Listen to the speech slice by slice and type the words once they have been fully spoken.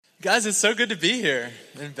Guys, it's so good to be here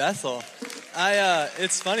in Bethel.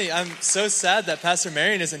 It's funny, I'm so sad that Pastor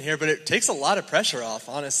Marion isn't here, but it takes a lot of pressure off,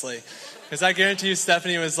 honestly. Because I guarantee you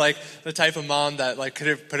Stephanie was like the type of mom that like could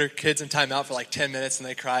have put her kids in timeout for like 10 minutes and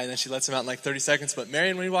they cry and then she lets them out in like 30 seconds. But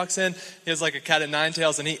Marion, when he walks in, he has like a cat of nine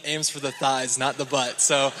tails and he aims for the thighs, not the butt.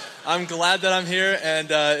 So I'm glad that I'm here and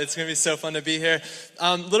it's going to be so fun to be here.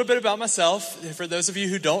 A little bit about myself. For those of you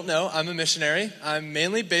who don't know, I'm a missionary. I'm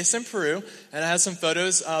mainly based in Peru and I have some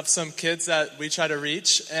photos of some kids that we try to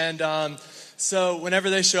reach. And so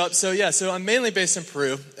whenever they show up, so I'm mainly based in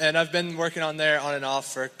Peru, and I've been working on there on and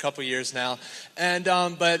off for a couple years now. And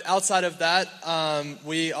but outside of that,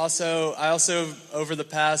 I also over the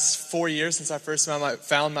past 4 years since I first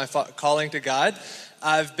found my calling to God,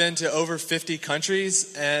 I've been to over 50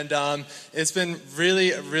 countries, and it's been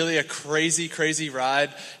really a crazy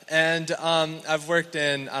ride. And I've worked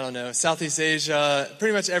in, Southeast Asia,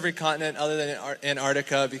 pretty much every continent other than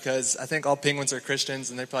Antarctica, because I think all penguins are Christians,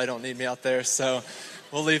 and they probably don't need me out there, so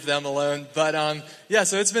we'll leave them alone. But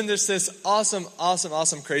so it's been just this awesome,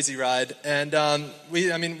 crazy ride. And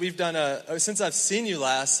we've done since I've seen you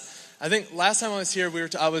last, I think last time I was here,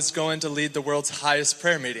 I was going to lead the world's highest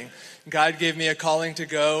prayer meeting. God gave me a calling to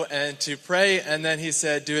go and to pray, and then he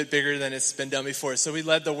said, do it bigger than it's been done before. So we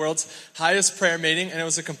led the world's highest prayer meeting, and it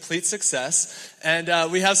was a complete success.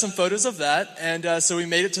 And we have some photos of that. And so we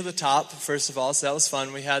made it to the top, first of all, so that was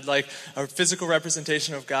fun. We had like a physical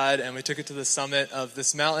representation of God, and we took it to the summit of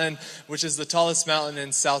this mountain, which is the tallest mountain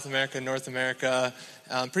in South America, North America,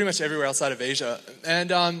 pretty much everywhere outside of Asia.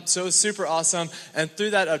 And so it was super awesome. And through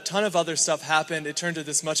that, a ton of other stuff happened. It turned to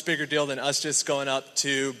this much bigger deal than us just going up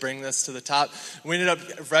to bring this to the top. We ended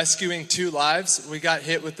up rescuing 2 lives. We got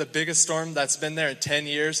hit with the biggest storm that's been there in 10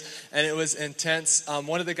 years, and it was intense.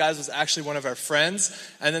 One of the guys was actually one of our friends,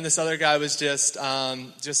 and then this other guy was just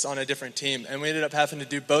on a different team. And we ended up having to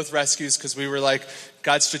do both rescues because we were like,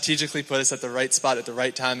 God strategically put us at the right spot at the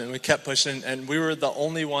right time, and we kept pushing, and we were the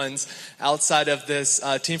only ones outside of this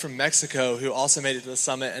team from Mexico who also made it to the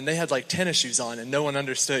summit, and they had like tennis shoes on, and no one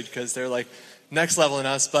understood because they're like next level in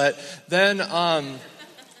us. But then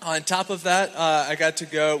on top of that, I got to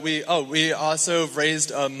go. We also raised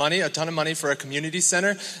a ton of money for a community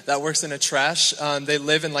center that works in a trash. They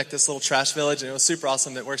live in like this little trash village, and it was super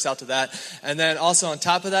awesome. That works out to that. And then also on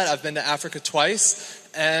top of that, I've been to Africa twice.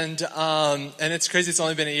 And it's crazy. It's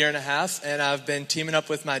only been a year and a half, and I've been teaming up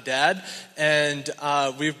with my dad, and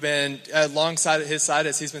we've been alongside his side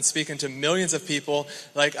as he's been speaking to millions of people.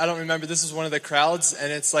 Like, I don't remember, this was one of the crowds,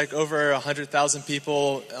 and it's like over 100,000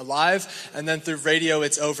 people alive, and then through radio,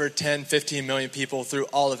 it's over 10, 15 million people through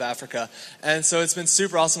all of Africa. And so it's been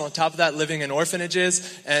super awesome. On top of that, living in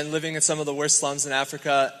orphanages and living in some of the worst slums in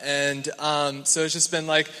Africa. And so it's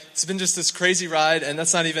been just this crazy ride, and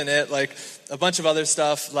that's not even it. Like, a bunch of other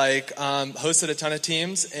stuff, like hosted a ton of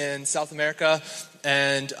teams in South America,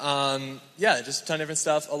 and just a ton of different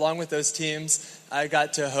stuff. Along with those teams, I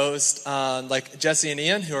got to host like Jesse and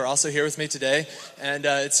Ian, who are also here with me today, and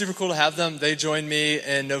it's super cool to have them. They joined me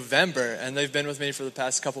in November, and they've been with me for the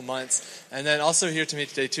past couple months. And then also here to me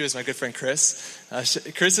today too is my good friend Chris.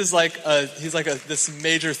 Chris is this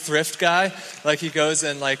major thrift guy. Like, he goes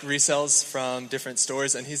and like resells from different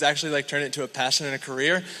stores, and he's actually like turned it into a passion and a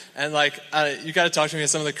career. And like you got to talk to me about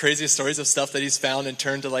some of the craziest stories of stuff that he's found and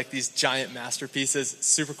turned to like these giant masterpieces.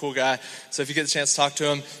 Super cool guy. So if you get the chance to talk to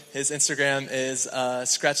him, his Instagram is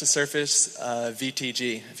Scratch the Surface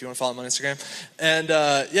VTG, if you want to follow him on Instagram.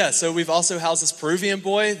 And so we've also housed this Peruvian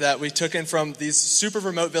boy that we took in from these super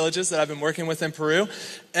remote villages that I've been working with in Peru.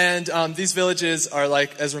 And these villages are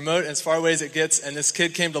like as remote and as far away as it gets. And this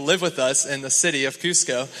kid came to live with us in the city of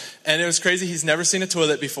Cusco. And it was crazy. He's never seen a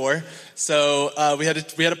toilet before. So we had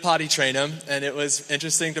to potty train him. And it was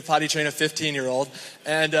interesting to potty train a 15-year-old.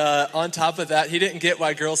 And on top of that, he didn't get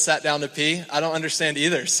why girls sat down to pee. I don't understand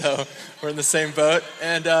either. So we're in the same boat.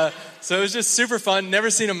 And so it was just super fun. Never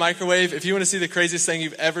seen a microwave. If you want to see the craziest thing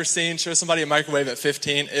you've ever seen, show somebody a microwave at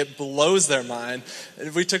 15. It blows their mind.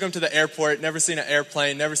 We took them to the airport. Never seen an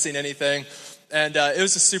airplane. Never seen anything. And it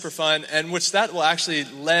was just super fun. And which that will actually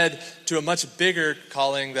led to a much bigger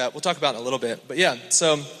calling that we'll talk about in a little bit. But yeah,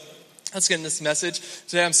 so let's get in this message.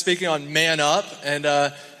 Today I'm speaking on Man Up. And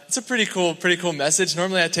it's a pretty cool message.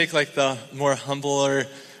 Normally I take like the more humbler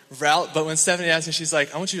route. But when Stephanie asked me, she's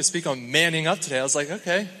like, I want you to speak on manning up today. I was like,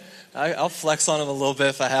 okay. I'll flex on him a little bit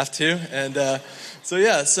if I have to. And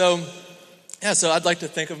so I'd like to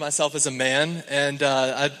think of myself as a man. And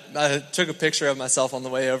I took a picture of myself on the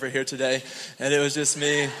way over here today. And it was just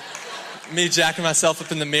me jacking myself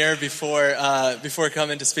up in the mirror before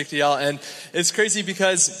coming to speak to y'all. And it's crazy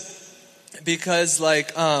because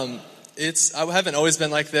like I haven't always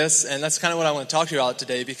been like this, and that's kind of what I want to talk to you about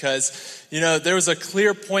today because, there was a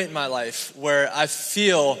clear point in my life where I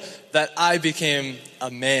feel that I became a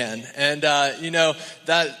man. And,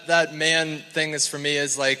 that man thing is for me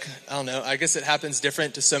is like, I don't know, I guess it happens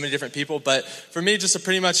different to so many different people. But for me, just a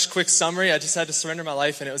pretty much quick summary, I just had to surrender my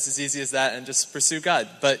life and it was as easy as that and just pursue God.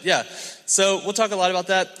 But yeah, so we'll talk a lot about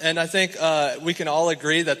that. And I think we can all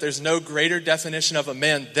agree that there's no greater definition of a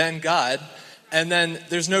man than God. And then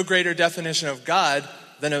there's no greater definition of God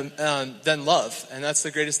than love. And that's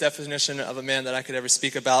the greatest definition of a man that I could ever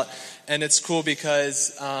speak about. And it's cool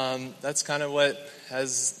because that's kind of what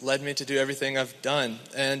has led me to do everything I've done.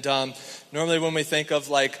 And normally when we think of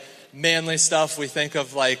like manly stuff, we think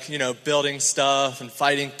of like, building stuff and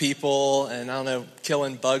fighting people and I don't know,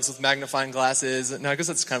 killing bugs with magnifying glasses. No, I guess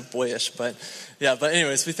that's kind of boyish, but yeah. But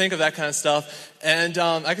anyways, we think of that kind of stuff. And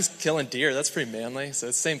I guess killing deer, that's pretty manly. So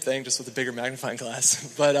it's the same thing, just with a bigger magnifying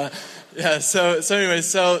glass. But yeah, so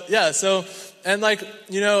anyways, and like,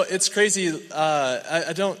 it's crazy.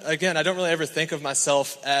 I don't really ever think of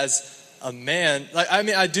myself as a man. Like, I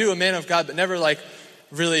mean, I do, a man of God, but never like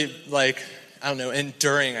really like, I don't know,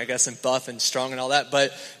 enduring, I guess, and buff and strong and all that.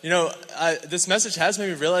 But, this message has made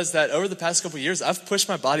me realize that over the past couple of years, I've pushed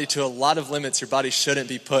my body to a lot of limits your body shouldn't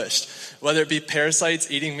be pushed. Whether it be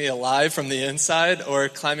parasites eating me alive from the inside or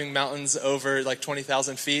climbing mountains over like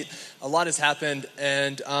 20,000 feet, a lot has happened.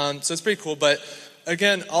 And so it's pretty cool. But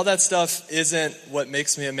again, all that stuff isn't what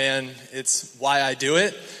makes me a man. It's why I do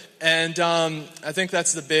it. And I think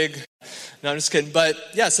that's the big, no, I'm just kidding. But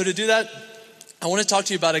yeah, so to do that, I want to talk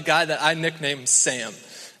to you about a guy that I nicknamed Sam.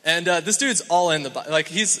 And this dude's all in the Bible. Like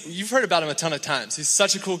you've heard about him a ton of times. He's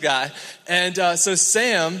such a cool guy. And so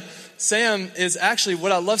Sam is actually,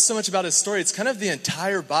 what I love so much about his story, it's kind of the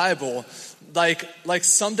entire Bible, like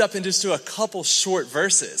summed up into just a couple short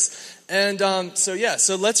verses. And so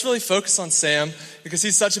let's really focus on Sam because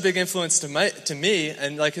he's such a big influence to me,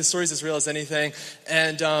 and like his story's as real as anything.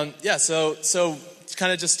 And so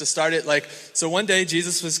kind of just to start it, so one day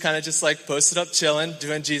Jesus was kind of just like posted up chilling,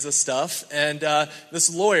 doing Jesus stuff, and this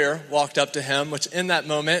lawyer walked up to him, which in that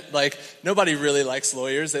moment, like, nobody really likes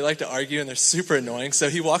lawyers. They like to argue and they're super annoying. So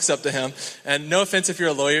he walks up to him, and no offense if you're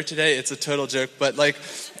a lawyer today, it's a total joke, but like,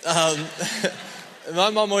 my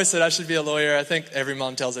mom always said I should be a lawyer. I think every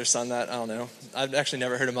mom tells their son that. I don't know. I've actually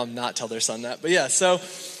never heard a mom not tell their son that. But yeah, so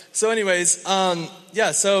anyways, so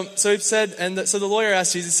he said, so the lawyer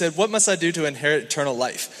asked Jesus, said, "What must I do to inherit eternal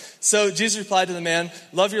life?" So Jesus replied to the man,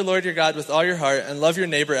 "Love your Lord your God with all your heart and love your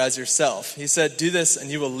neighbor as yourself." He said, "Do this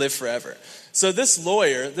and you will live forever." So this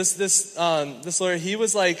lawyer, this lawyer, he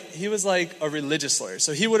was like a religious lawyer.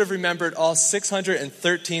 So he would have remembered all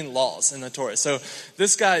 613 laws in the Torah. So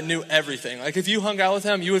this guy knew everything. Like if you hung out with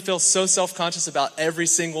him, you would feel so self-conscious about every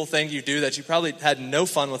single thing you do that you probably had no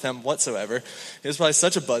fun with him whatsoever. He was probably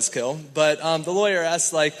such a buzzkill. But the lawyer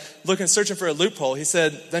asked, searching for a loophole. He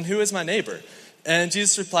said, "Then who is my neighbor?" And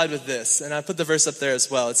Jesus replied with this, and I put the verse up there as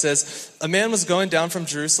well. It says, "A man was going down from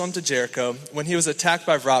Jerusalem to Jericho when he was attacked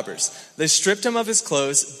by robbers. They stripped him of his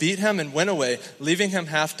clothes, beat him, and went away, leaving him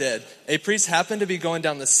half dead. A priest happened to be going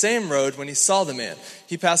down the same road when he saw the man.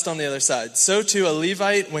 He passed on the other side. So too a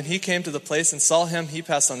Levite, when he came to the place and saw him, he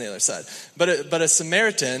passed on the other side. But a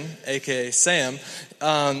Samaritan, aka Sam,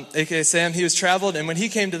 he was traveled, and when he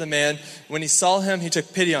came to the man, when he saw him, he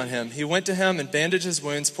took pity on him. He went to him and bandaged his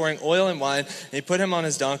wounds, pouring oil and wine, and he put him on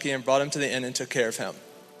his donkey and brought him to the inn and took care of him."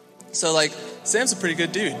 So Sam's a pretty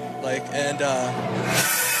good dude. What is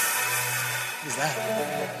that?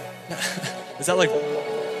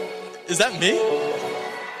 Is that me?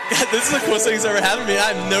 God, this is the coolest thing he's ever happened to me.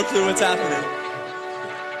 I have no clue what's happening.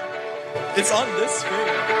 It's on this screen.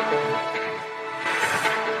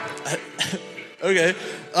 Okay.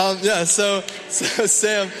 So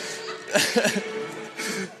Sam,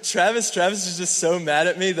 Travis is just so mad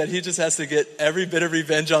at me that he just has to get every bit of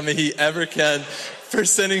revenge on me he ever can for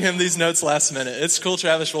sending him these notes last minute. It's cool,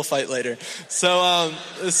 Travis, we'll fight later. But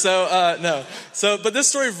this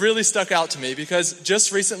story really stuck out to me because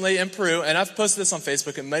just recently in Peru, and I've posted this on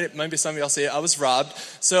Facebook, and maybe some of y'all see it, I was robbed.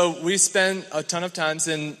 So we spend a ton of times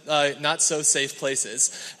in not so safe places.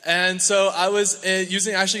 And so I was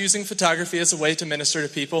using photography as a way to minister to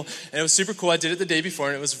people, and it was super cool. I did it the day before,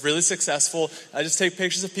 and it was really successful. I just take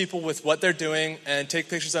pictures of people with what they're doing, and take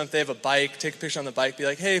pictures of them if they have a bike, take a picture on the bike, be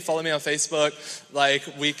like, "Hey, follow me on Facebook.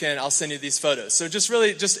 I'll send you these photos." So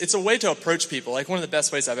it's a way to approach people, one of the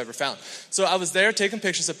best ways I've ever found. So I was there taking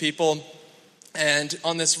pictures of people, and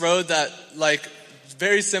on this road that,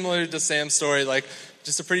 very similar to Sam's story,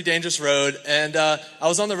 just a pretty dangerous road. And I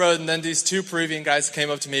was on the road, and then these two Peruvian guys came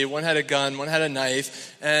up to me. One had a gun, one had a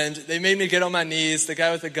knife, and they made me get on my knees. The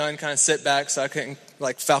guy with the gun kind of sit back so I couldn't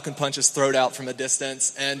like falcon punch his throat out from a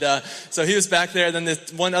distance. And so he was back there. Then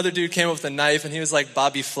this one other dude came up with a knife, and he was like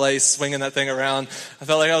Bobby Flay swinging that thing around. I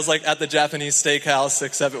felt like I was like at the Japanese steakhouse,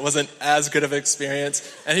 except it wasn't as good of an experience.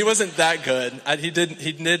 And he wasn't that good. He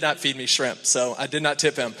did not feed me shrimp, so I did not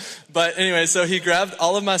tip him. But anyway, so he grabbed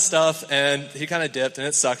all of my stuff, and he kind of dipped, and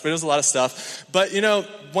it sucked, but it was a lot of stuff. But, you know,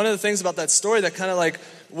 one of the things about that story that kind of like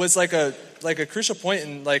was like a crucial point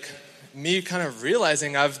in like me kind of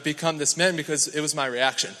realizing I've become this man because it was my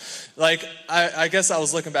reaction. Like, I guess I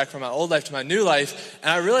was looking back from my old life to my new life,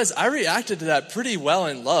 and I realized I reacted to that pretty well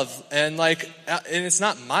in love, and it's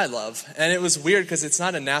not my love, and it was weird because it's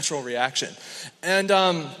not a natural reaction. And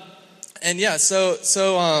yeah, so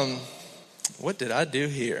what did I do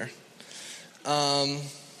here? I'm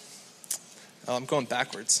going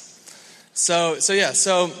backwards. So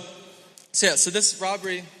this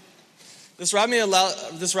robbery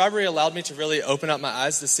allowed me to really open up my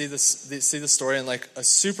eyes to see the story in like a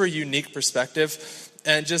super unique perspective,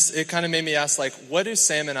 and just it kind of made me ask, like, what do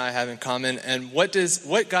Sam and I have in common, and what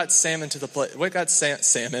got Sam to the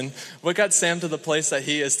place that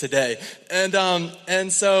he is today,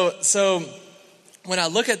 and so. When I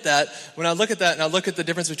look at that, and I look at the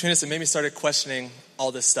difference between us, it made me started questioning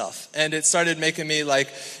all this stuff. And it started making me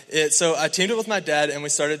so I teamed up with my dad, and we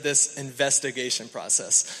started this investigation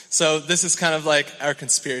process. So this is kind of like our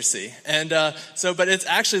conspiracy. And but it's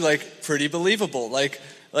actually like pretty believable. Like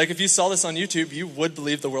if you saw this on YouTube, you would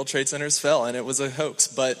believe the World Trade Centers fell and it was a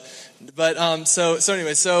hoax. So we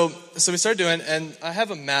started doing, and I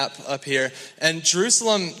have a map up here, and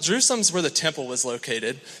Jerusalem's where the temple was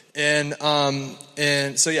located. Jerusalem's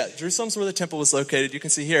where the temple was located. You can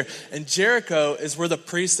see here. And Jericho is where the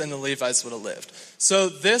priests and the Levites would have lived. So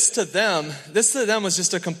this to them was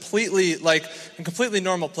just a completely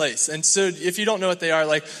normal place. And so if you don't know what they are,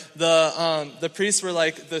 like the priests were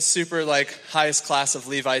like the super like highest class of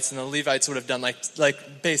Levites, and the Levites would have done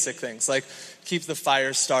like basic things like keep the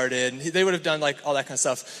fire started. They would have done like all that kind of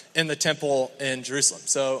stuff in the temple in Jerusalem.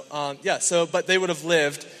 But they would have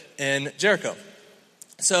lived in Jericho.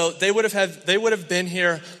 So they would have been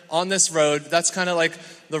here on this road. That's kind of like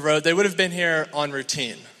the road. They would have been here on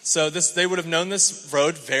routine. So they would have known this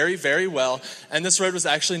road very, very well. And this road was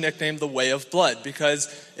actually nicknamed the Way of Blood because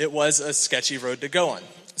it was a sketchy road to go on.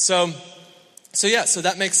 So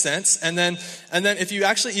that makes sense. And then if you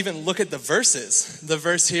actually even look at the verses, the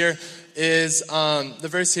verse here is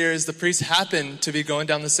the priest happened to be going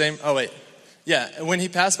down the same. Oh wait. Yeah, when he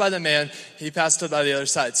passed by the man, he passed by the other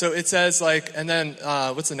side. So it says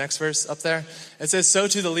what's the next verse up there? It says, so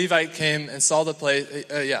too the Levite came and saw the place,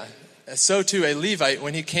 so too a Levite,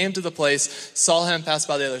 when he came to the place, saw him pass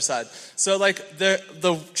by the other side. So like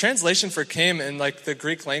the translation for came in like the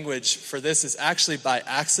Greek language for this is actually by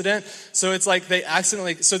accident. So it's like they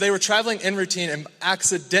were traveling in routine and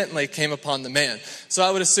accidentally came upon the man. So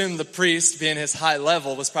I would assume the priest, being his high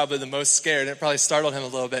level, was probably the most scared, and it probably startled him a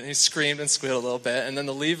little bit, and he screamed and squealed a little bit. And then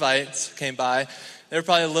the Levites came by. They were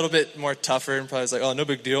probably a little bit more tougher and probably was like, oh, no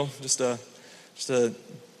big deal. Just a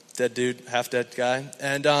dead dude, half dead guy.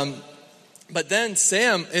 And but then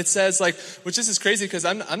Sam, it says which this is crazy because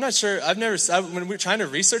I'm not sure, when we're trying to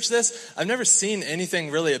research this, I've never seen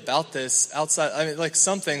anything really about this outside, I mean like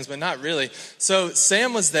some things, but not really. So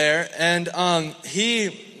Sam was there, and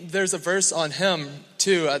there's a verse on him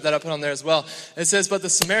too that I put on there as well. It says, but the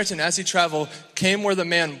Samaritan, as he traveled, came where the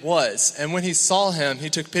man was, and when he saw him, he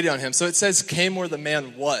took pity on him. So it says came where the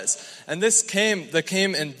man was. And the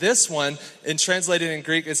came in this one, and translated in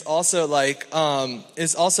Greek, is also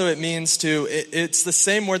it means to, it's the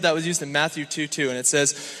same word that was used in Matthew 2:2, and it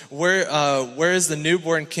says, where is the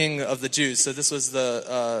newborn king of the Jews? So this was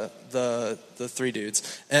the three dudes.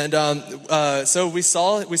 And so we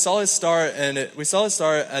saw his star, and we saw his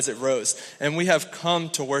star as it rose, and we have come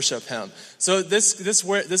to worship him. So this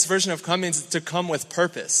version of come means to come with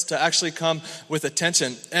purpose, to actually come with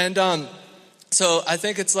attention. And so I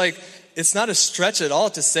think it's not a stretch at all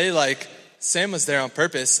to say Sam was there on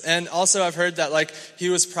purpose. And also I've heard that he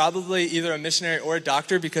was probably either a missionary or a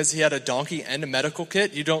doctor because he had a donkey and a medical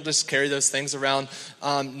kit. You don't just carry those things around.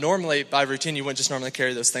 Normally by routine, you wouldn't just normally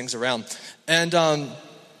carry those things around.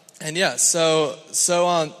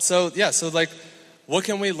 What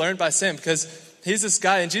can we learn by Sam? Because he's this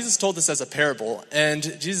guy, and Jesus told this as a parable, and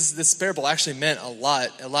this parable actually meant a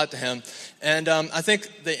lot to him. And I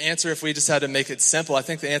think the answer, if we just had to make it simple, I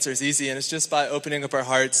think the answer is easy, and it's just by opening up our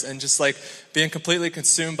hearts and just being completely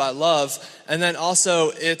consumed by love. And then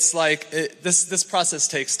also, it's this process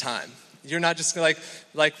takes time. You're not just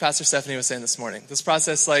like Pastor Stephanie was saying this morning. This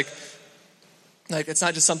process, like it's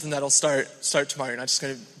not just something that'll start tomorrow. You're not just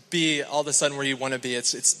going to be all of a sudden where you want to be.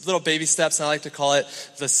 It's little baby steps, and I like to call it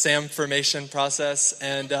the Sam formation process.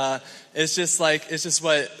 And it's just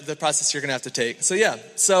what the process you're going to have to take. So yeah,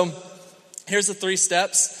 so here's the 3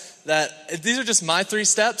 steps. These are just my 3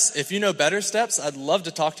 steps. If you know better steps, I'd love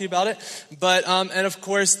to talk to you about it. But and of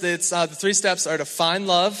course, the 3 steps are to find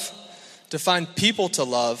love, to find people to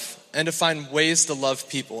love, and to find ways to love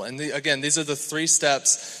people. And again, these are the 3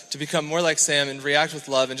 steps to become more like Sam and react with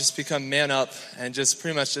love and just become man up and just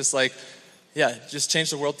pretty much just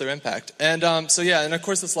change the world through impact. And and of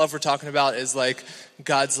course, this love we're talking about is like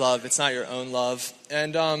God's love. It's not your own love.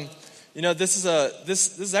 And this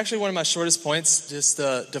is actually one of my shortest points, just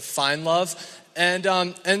to define love. And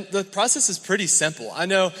the process is pretty simple. I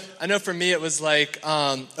know for me it was like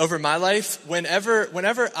over my life,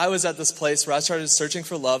 whenever I was at this place where I started searching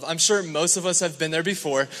for love, I'm sure most of us have been there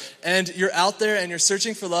before, and you're out there and you're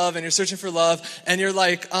searching for love and you're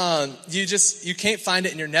like you can't find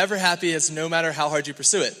it and you're never happy as no matter how hard you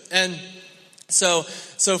pursue it. And so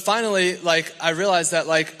finally, like, I realized that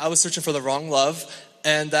like I was searching for the wrong love,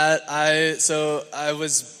 and that I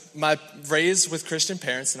was raised with Christian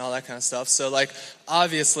parents and all that kind of stuff. So like,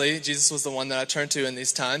 obviously, Jesus was the one that I turned to in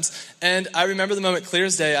these times. And I remember the moment clear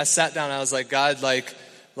as day. I sat down and I was like, God, like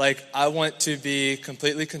I want to be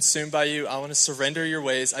completely consumed by you. I want to surrender your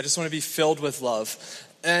ways. I just want to be filled with love.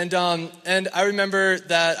 And I remember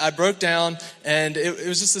that I broke down, and it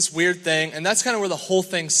was just this weird thing, and that's kind of where the whole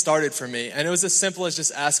thing started for me. And it was as simple as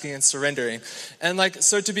just asking and surrendering. And like,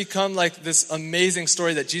 so to become like this amazing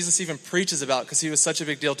story that Jesus even preaches about, because he was such a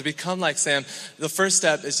big deal, to become like Sam, the first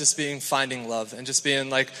step is just finding love and just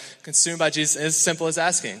being like consumed by Jesus, as simple as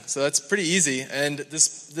asking. So that's pretty easy. And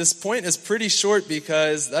this point is pretty short,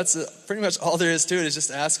 because that's pretty much all there is to it, is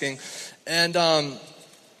just asking. And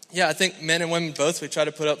I think men and women both, we try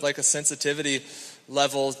to put up like a sensitivity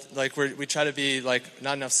level, like we try to be like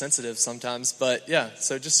not enough sensitive sometimes. But yeah,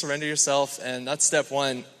 so just surrender yourself, and that's step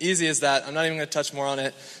 1. Easy as that. I'm not even going to touch more on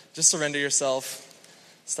it. Just surrender yourself.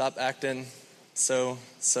 Stop acting so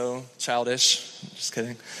childish. Just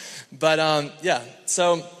kidding. But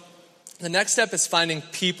so the next step is finding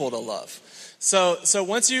people to love. So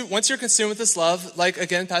once you're consumed with this love, like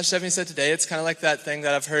again, Pastor Stephanie said today, it's kind of like that thing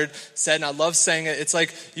that I've heard said, and I love saying it. It's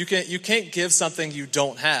like you can't give something you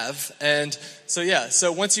don't have. And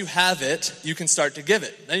so once you have it, you can start to give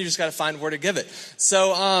it. Then you just got to find where to give it.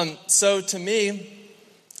 So to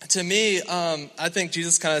me, I think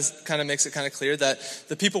Jesus kind of makes it kind of clear that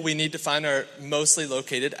the people we need to find are mostly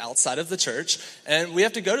located outside of the church, and we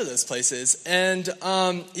have to go to those places. And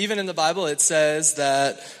even in the Bible, it says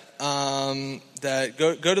that go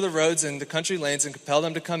to the roads and the country lanes and compel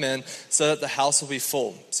them to come in so that the house will be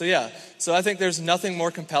full. So I think there's nothing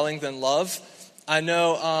more compelling than love. I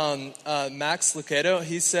know Max Lucado,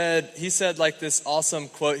 he said like this awesome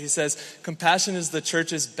quote. He says, "Compassion is the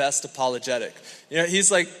church's best apologetic."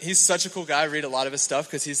 He's such a cool guy. I read a lot of his stuff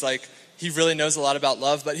because he really knows a lot about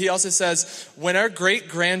love. But he also says, when our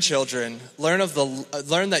great-grandchildren learn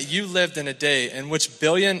that you lived in a day in which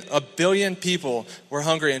a billion people were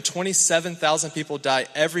hungry and 27,000 people die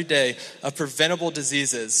every day of preventable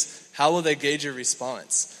diseases, how will they gauge your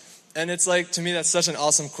response? And it's like, to me, that's such an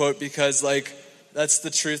awesome quote, because like, that's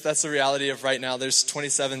the truth. That's the reality of right now. There's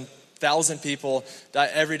 27,000 people die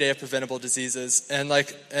every day of preventable diseases, and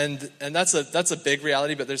that's a big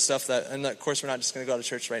reality. But there's stuff that, and of course, we're not just going to go to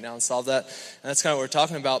church right now and solve that. And that's kind of what we're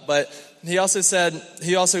talking about. But he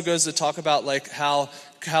also goes to talk about like how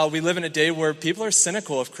we live in a day where people are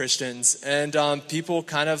cynical of Christians, and people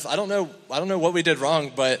kind of, I don't know what we did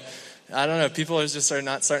wrong, but I don't know, people are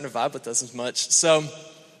not starting to vibe with us as much.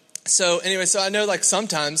 So anyway, so I know like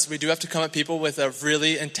sometimes we do have to come at people with a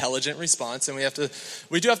really intelligent response, and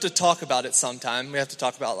we do have to talk about it sometime. We have to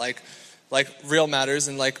talk about like real matters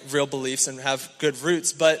and like real beliefs and have good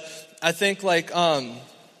roots. But I think like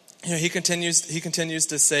he continues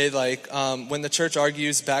to say like when the church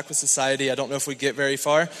argues back with society, I don't know if we get very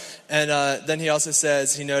far. And then he also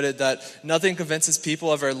says, he noted that nothing convinces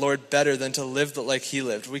people of our Lord better than to live like he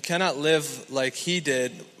lived. We cannot live like he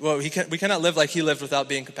did. Well, we cannot live like he lived without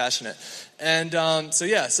being compassionate. And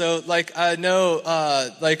so like I know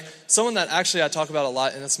like someone that actually I talk about a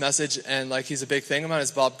lot in this message, and like he's a big thing of mine,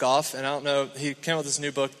 is Bob Goff. And I don't know, he came out with this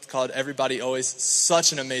new book called Everybody Always.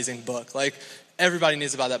 Such an amazing book. Like, everybody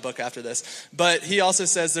needs to buy that book after this. But he also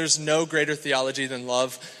says there's no greater theology than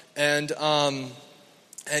love. And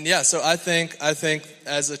so I think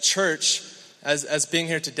as a church, as being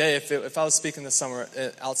here today, if I was speaking this somewhere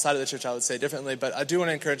outside of the church, I would say differently. But I do want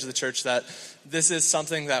to encourage the church that this is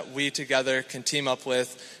something that we together can team up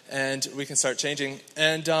with, and we can start changing.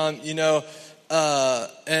 And and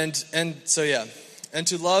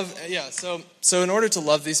to love, So in order to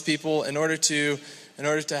love these people, in order to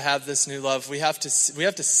have this new love, we have to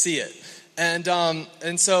see it.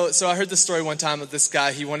 And so I heard this story one time of this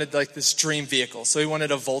guy. He wanted like this dream vehicle. So he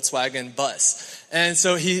wanted a Volkswagen bus. And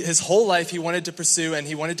so his whole life he wanted to pursue, and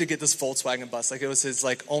he wanted to get this Volkswagen bus. Like it was his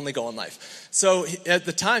like only goal in life. So at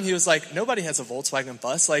the time he was like, nobody has a Volkswagen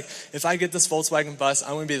bus. Like if I get this Volkswagen bus,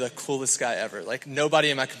 I'm going to be the coolest guy ever. Like nobody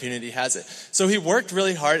in my community has it. So he worked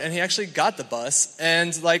really hard, and he actually got the bus.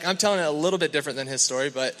 And like I'm telling it a little bit different than his story,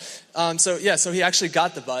 but so he actually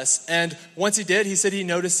got the bus. And once he did, he said he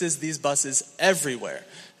notices these buses everywhere.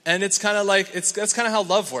 And it's kind of like that's kind of how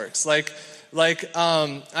love works.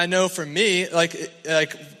 I know for me,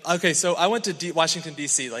 okay, so I went to Washington,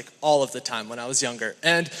 D.C. like all of the time when I was younger.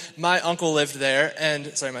 And my uncle lived there, and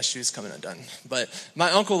sorry, my shoe's coming undone. But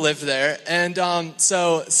my uncle lived there, and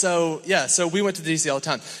so we went to D.C. all the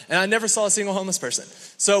time. And I never saw a single homeless person.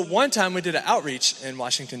 So one time we did an outreach in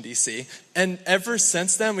Washington, D.C., and ever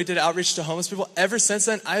since then, we did outreach to homeless people. Ever since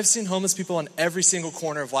then, I've seen homeless people on every single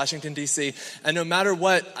corner of Washington, D.C., and no matter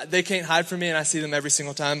what, they can't hide from me, and I see them every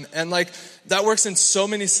single time. And like, that works in so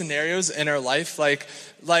many scenarios in our life. Like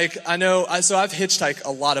I know, so I've hitchhiked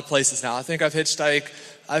a lot of places now. I think I've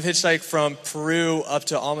hitchhiked from Peru up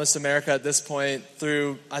to almost America at this point,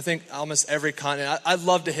 through, I think, almost every continent. I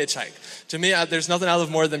love to hitchhike. To me, there's nothing I love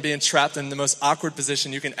more than being trapped in the most awkward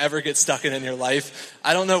position you can ever get stuck in your life.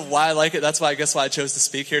 I don't know why I like it. That's why I chose to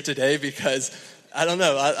speak here today, because I don't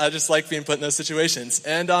know. I just like being put in those situations.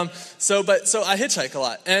 And so I hitchhike a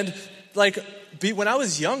lot. And when I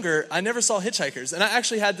was younger, I never saw hitchhikers. And I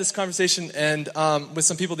actually had this conversation with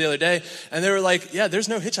some people the other day, and they were like, yeah, there's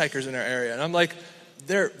no hitchhikers in our area. And I'm like,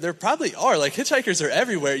 there probably are. Like, hitchhikers are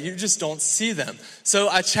everywhere. You just don't see them. So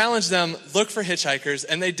I challenged them, look for hitchhikers,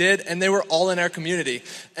 and they did, and they were all in our community.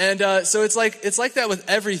 And so it's like that with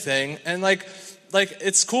everything. And like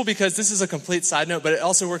it's cool because this is a complete side note, but it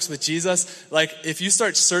also works with Jesus. Like, if you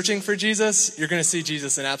start searching for Jesus, you're going to see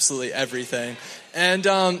Jesus in absolutely everything. And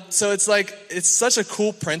so it's such a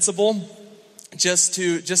cool principle just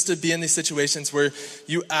to be in these situations where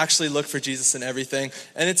you actually look for Jesus in everything.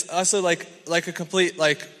 And it's also like a complete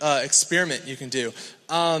experiment you can do.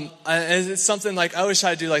 And it's something like, I wish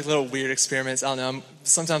I'd do like little weird experiments. I don't know.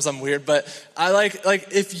 Sometimes I'm weird, but I like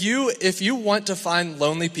if you want to find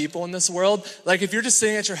lonely people in this world, like if you're just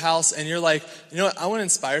sitting at your house and you're like, you know what, I want to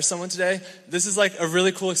inspire someone today. This is like a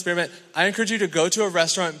really cool experiment. I encourage you to go to a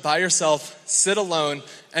restaurant by yourself, sit alone,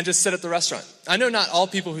 and just sit at the restaurant. I know not all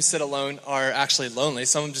people who sit alone are actually lonely.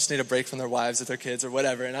 Some of them just need a break from their wives or their kids or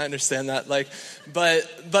whatever, and I understand that.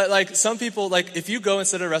 But like some people, like if you go and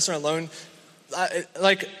sit at a restaurant alone,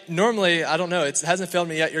 normally, I don't know, it hasn't failed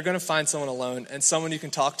me yet, you're going to find someone alone and someone you can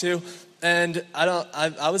talk to. And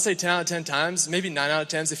I would say 10 out of 10 times, maybe 9 out of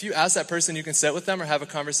 10, if you ask that person you can sit with them or have a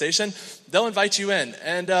conversation, they'll invite you in.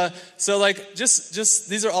 And so like just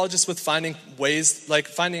these are all just with finding ways, like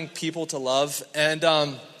finding people to love. And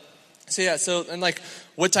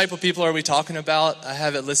what type of people are we talking about? I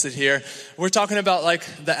have it listed here. We're talking about like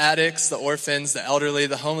the addicts, the orphans, the elderly,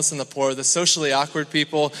 the homeless and the poor, the socially awkward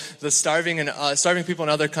people, the starving people in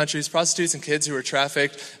other countries, prostitutes and kids who are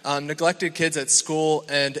trafficked, neglected kids at school,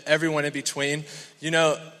 and everyone in between. You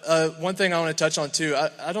know, one thing I want to touch on too,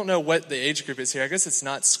 I don't know what the age group is here. I guess it's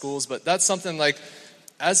not schools, but that's something like,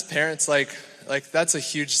 as parents, like that's a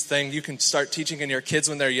huge thing you can start teaching in your kids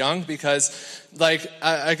when they're young, because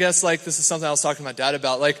I guess this is something I was talking to my dad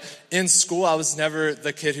about. Like in school, I was never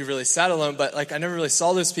the kid who really sat alone, but I never really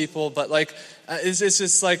saw those people. But it's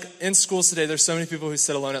just like in schools today, there's so many people who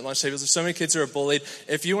sit alone at lunch tables. There's so many kids who are bullied.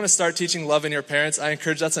 If you want to start teaching love in your parents, I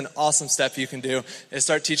encourage, that's an awesome step you can do, is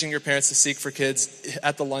start teaching your parents to seek for kids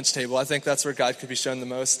at the lunch table. I think that's where God could be shown the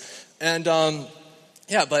most. And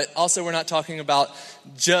but also we're not talking about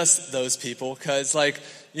just those people, because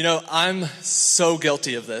I'm so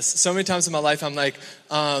guilty of this. So many times in my life I'm I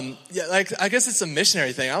guess it's a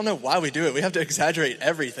missionary thing. I don't know why we do it. We have to exaggerate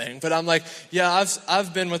everything. But I'm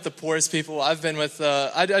I've been with the poorest people. I've been with,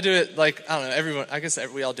 I do it I don't know, everyone, I guess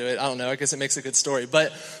we all do it. I don't know, I guess it makes a good story.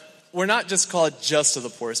 But we're not just called just to the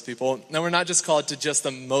poorest people. No, we're not just called to just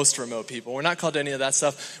the most remote people. We're not called to any of that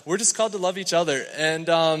stuff. We're just called to love each other. And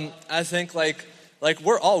I think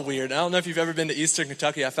we're all weird. I don't know if you've ever been to Eastern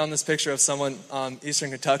Kentucky. I found this picture of someone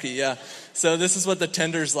Eastern Kentucky, yeah. So this is what the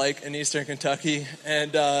tender's like in Eastern Kentucky.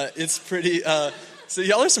 And it's pretty, so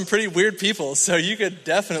y'all are some pretty weird people. So you could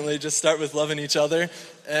definitely just start with loving each other.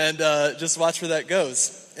 and just watch where that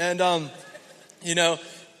goes. And you know,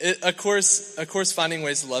 of course, finding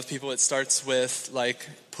ways to love people, it starts with like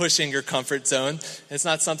pushing your comfort zone. It's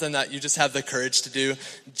not something that you just have the courage to do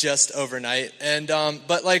just overnight. And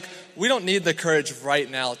but like, we don't need the courage right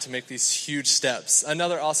now to make these huge steps.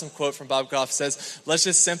 Another awesome quote from Bob Goff says, let's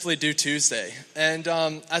just simply do Tuesday. And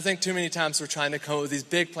I think too many times we're trying to come up with these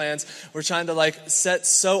big plans. We're trying to like set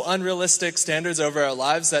so unrealistic standards over our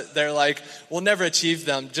lives that they're like, we'll never achieve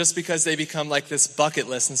them just because they become like this bucket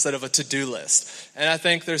list instead of a to-do list. And I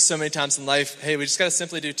think there's so many times in life, hey, we just got to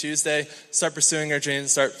simply do Tuesday, start pursuing our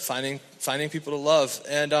dreams, start finding people to love.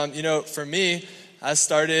 And you know, for me, I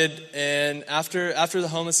started after the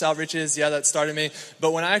homeless outreaches, that started me.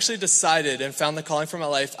 But when I actually decided and found the calling for my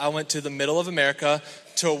life, I went to the middle of America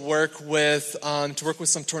to work with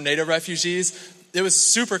some tornado refugees. It was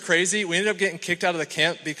super crazy. We ended up getting kicked out of the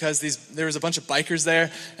camp because there was a bunch of bikers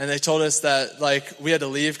there, and they told us that like we had to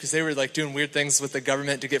leave because they were like doing weird things with the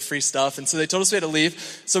government to get free stuff. And so they told us we had to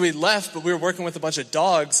leave. So we left, but we were working with a bunch of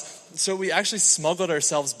dogs. So we actually smuggled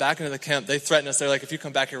ourselves back into the camp. They threatened us. They're like, if you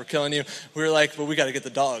come back here, we're killing you. We were like, well, we got to get the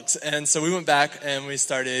dogs. And so we went back and we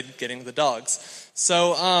started getting the dogs.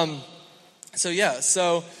 So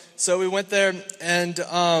we went there and,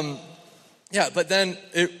 but then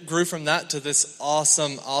it grew from that to this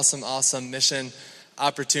awesome mission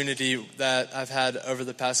opportunity that I've had over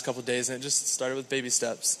the past couple of days. And it just started with baby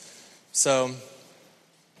steps. So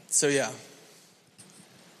yeah.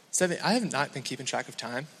 Stephanie, I have not been keeping track of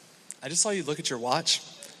time. I just saw you look at your watch.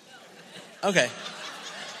 Okay.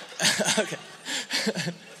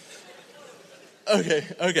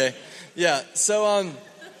 Okay. Yeah. So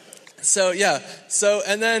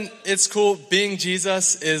and then it's cool. Being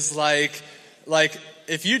Jesus is like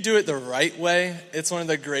if you do it the right way, it's one of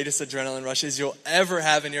the greatest adrenaline rushes you'll ever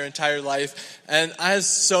have in your entire life. And I have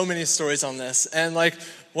so many stories on this. And like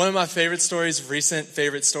one of my recent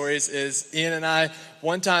favorite stories is Ian and I,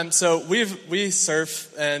 one time, so we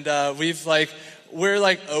surf and we're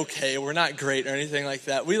like okay, we're not great or anything like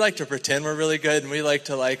that. We like to pretend we're really good, and we like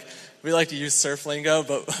to use surf lingo,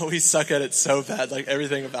 but we suck at it so bad, like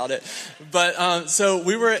everything about it. But so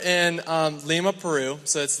we were in Lima, Peru.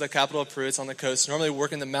 So it's the capital of Peru. It's on the coast. Normally we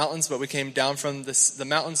work in the mountains, but we came down from the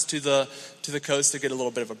mountains to the coast to get a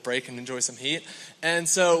little bit of a break and enjoy some heat. And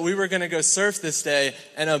so we were going to go surf this day,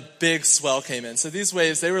 and a big swell came in. So these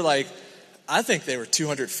waves, they were like, I think they were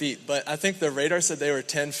 200 feet, but I think the radar said they were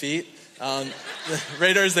 10 feet. The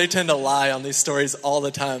radars, they tend to lie on these stories all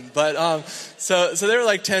the time. But so they were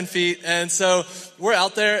like 10 feet. And so we're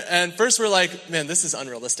out there, and first we're like, man, this is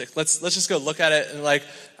unrealistic. Let's just go look at it. And like,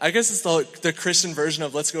 I guess it's the Christian version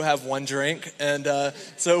of let's go have one drink. And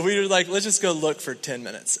so we were like, let's just go look for 10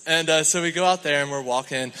 minutes. And so we go out there and we're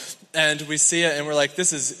walking, and we see it, and we're like,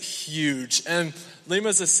 this is huge. And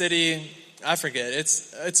Lima's a city, I forget,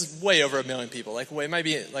 it's way over 1 million people, it might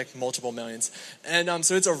be like multiple millions. And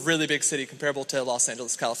so it's a really big city comparable to Los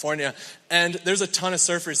Angeles, California. And there's a ton of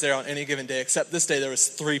surfers there on any given day, except this day there was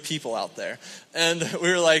 3 people out there. And we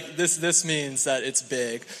were like, this means that it's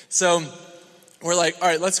big. So we're like, all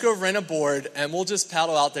right, let's go rent a board, and we'll just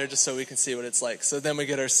paddle out there just so we can see what it's like. So then we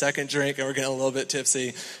get our second drink, and we're getting a little bit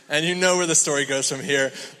tipsy, and you know where the story goes from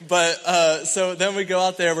here. But so then we go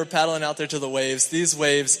out there, we're paddling out there to the waves. These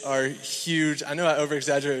waves are huge. I know I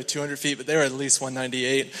over-exaggerated with 200 feet, but they were at least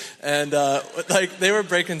 198. And they were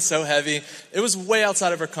breaking so heavy. It was way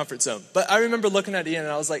outside of our comfort zone. But I remember looking at Ian,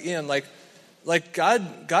 and I was like, Ian,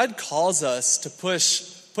 God calls us to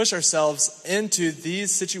push ourselves into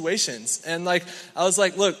these situations. And I was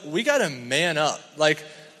like, look, we got to man up.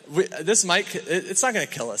 It's not going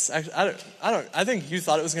to kill us. I think you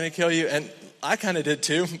thought it was going to kill you, and I kind of did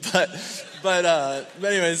too. But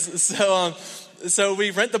anyways, so we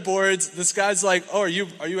rent the boards. This guy's like, oh, are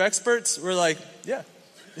you experts? We're like, yeah,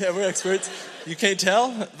 we're experts. You can't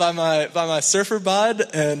tell by my surfer bod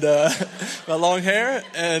and my long hair.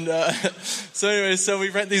 And so anyway, so we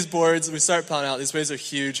rent these boards. We start piling out. These waves are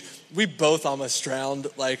huge. We both almost drowned.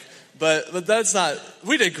 But that's not.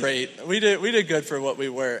 We did great. We did good for what we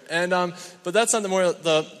were. And but that's not the more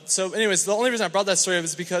the. So anyways, the only reason I brought that story up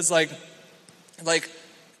is because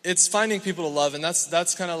it's finding people to love, and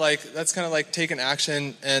that's kind of like taking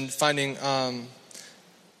action and finding.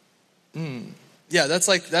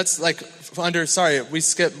 We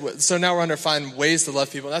skipped. So now we're under find ways to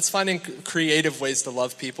love people. That's finding creative ways to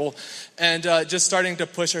love people, and just starting to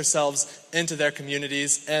push ourselves into their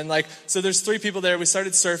communities. And so there's 3 people there. We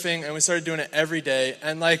started surfing, and we started doing it every day.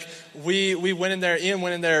 And we went in there. Ian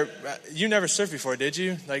went in there. You never surfed before, did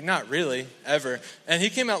you? Not really, ever. And he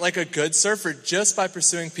came out like a good surfer just by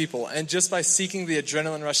pursuing people and just by seeking the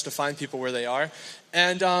adrenaline rush to find people where they are.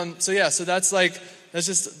 So that's like,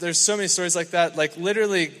 there's so many stories like that. Like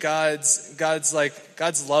literally God's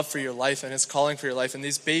love for your life and his calling for your life. And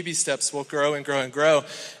these baby steps will grow and grow and grow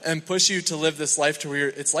and push you to live this life to where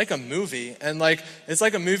it's like a movie. And like, it's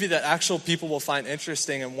like a movie that actual people will find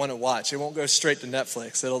interesting and want to watch. It won't go straight to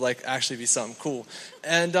Netflix. It'll like actually be something cool.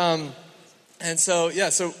 So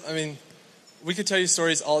I mean, we could tell you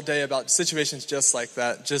stories all day about situations just like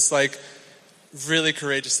that. Just like really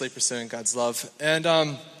courageously pursuing God's love.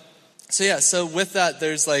 So with that,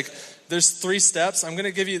 there's 3 steps. I'm going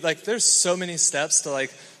to give you, there's so many steps to,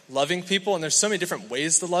 loving people, and there's so many different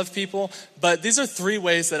ways to love people, but these are 3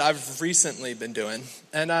 ways that I've recently been doing,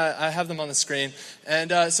 and I have them on the screen.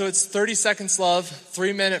 So it's 30 seconds love,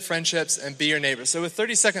 3-minute friendships, and be your neighbor. So with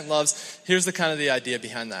 30-second loves, here's the idea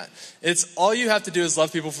behind that. It's all you have to do is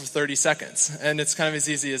love people for 30 seconds, and it's kind of as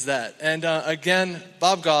easy as that. Again,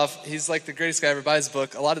 Bob Goff, he's like the greatest guy ever. Buy his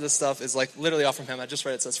book. A lot of this stuff is like literally off from him. I just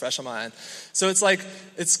read it, so it's fresh on my mind. So it's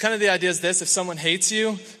kind of the idea is this: if someone hates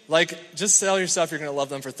you, just tell yourself you're going to love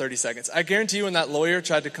them for 30 seconds. I guarantee you when that lawyer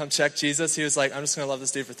tried to come check Jesus, he was like, I'm just going to love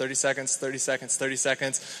this dude for 30 seconds, 30 seconds, 30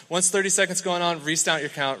 seconds. Once 30 seconds going on, restart your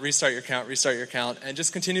count, and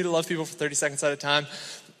just continue to love people for 30 seconds at a time.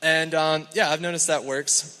 I've noticed that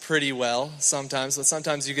works pretty well sometimes, but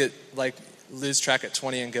sometimes you get lose track at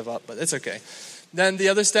 20 and give up, but it's okay. Then the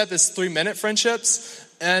other step is 3-minute friendships.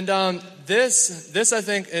 And this I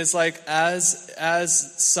think is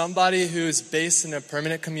as somebody who's based in a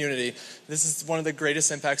permanent community, this is one of the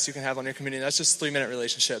greatest impacts you can have on your community. That's just 3-minute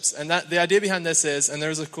relationships. And the idea behind this is, and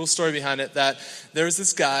there's a cool story behind it, that there was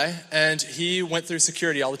this guy, and he went through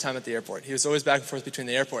security all the time at the airport. He was always back and forth between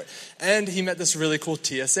the airport. And he met this really cool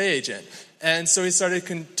TSA agent. And so he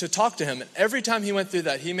started to talk to him. And every time he went through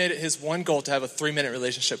that, he made it his one goal to have a 3-minute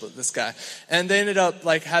relationship with this guy. And they ended up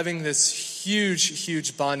having this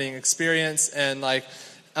huge bonding experience. And I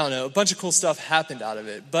don't know, a bunch of cool stuff happened out of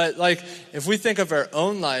it. But if we think of our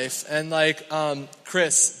own life, and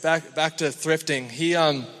Chris, back to thrifting,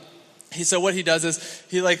 so what he does is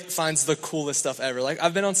he finds the coolest stuff ever.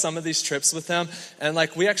 I've been on some of these trips with him, and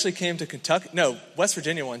we actually came to West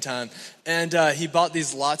Virginia one time, and he bought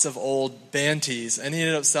these lots of old band tees, and he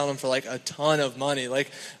ended up selling them for a ton of money. I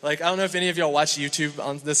don't know if any of y'all watch YouTube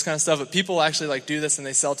on this kind of stuff, but people actually do this, and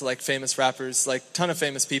they sell to famous rappers, ton of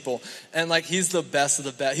famous people, and he's the best of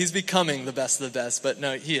the best. He's becoming the best of the best, but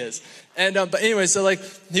no, he is. But anyway, so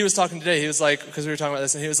he was talking today. He was because we were talking about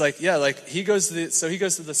this, and he was he goes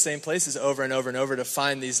to the same places over and over and over to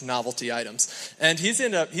find these novelty items. And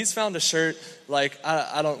he's found a shirt.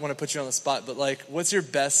 I don't want to put you on the spot, but what's your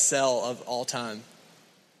best sell of all time?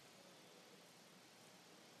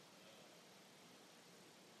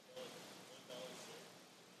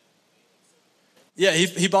 Yeah,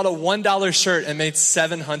 he bought a $1 shirt and made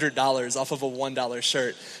 $700 off of a $1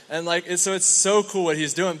 shirt. And so it's so cool what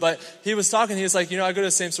he's doing. But he was talking, he was I go to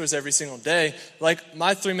the same stores every single day.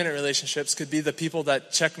 My 3-minute relationships could be the people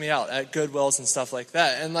that check me out at Goodwills and stuff like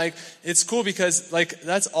that. And it's cool because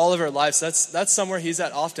that's all of our lives. That's somewhere he's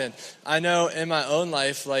at often. I know in my own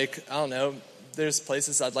life, I don't know, there's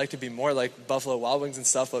places I'd like to be more like Buffalo Wild Wings and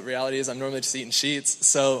stuff, but reality is I'm normally just eating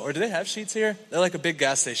Sheetz. Or do they have Sheetz here? They're a big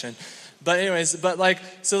gas station. But anyways,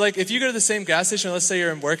 if you go to the same gas station, let's say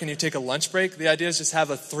you're in work and you take a lunch break, the idea is just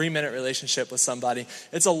have a 3-minute relationship with somebody.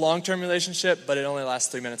 It's a long-term relationship, but it only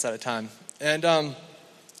lasts 3 minutes at a time. And the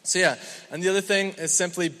other thing is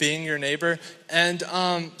simply being your neighbor. And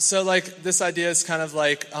this idea is kind of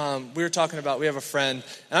we were talking about, we have a friend,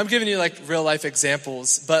 and I'm giving you real life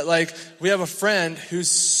examples, but we have a friend who's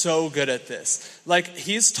so good at this.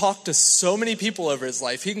 He's talked to so many people over his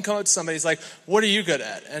life. He can come up to somebody, he's what are you good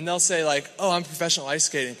at? And they'll say oh, I'm professional ice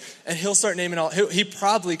skating. And he'll start naming he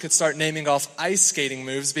probably could start naming off ice skating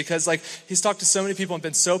moves because he's talked to so many people and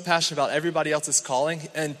been so passionate about everybody else's calling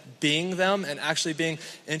and being them and actually being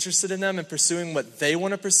interested in them and pursuing what they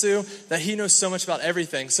want to pursue that he knows so much about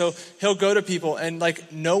everything. So he'll go to people and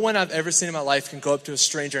no one I've ever seen in my life can go up to a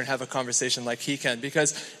stranger and have a conversation like he can,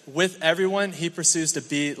 because with everyone he pursues to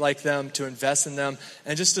be like them, to invest in them,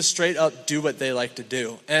 and just to straight up do what they like to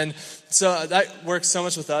do. And so that works so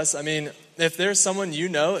much with us. I mean, if there's someone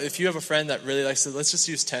if you have a friend that really likes to, let's just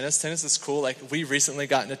use tennis. Tennis is cool. We recently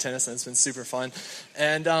got into tennis and it's been super fun.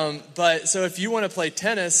 And but so if you want to play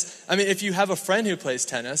tennis, if you have a friend who plays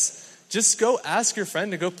tennis, just go ask your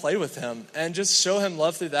friend to go play with him and just show him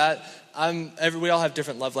love through that. We all have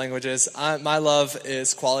different love languages. My love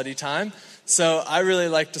is quality time. So I really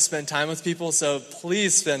like to spend time with people. So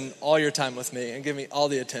please spend all your time with me and give me all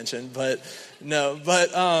the attention. But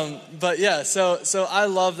yeah. So I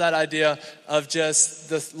love that idea of just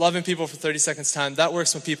the loving people for 30 seconds time. That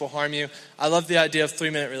works when people harm you. I love the idea of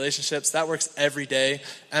 3-minute relationships. That works every day.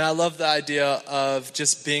 And I love the idea of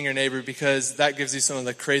just being your neighbor because that gives you some of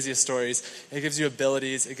the craziest stories. It gives you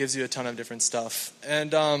abilities. It gives you a ton of different stuff.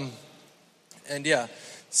 And yeah.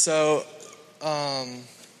 So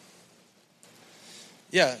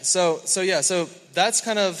that's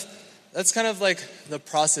kind of like the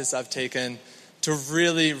process I've taken to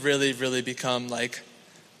really, really, really become like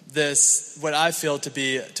this, what I feel to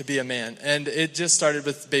be a man. And it just started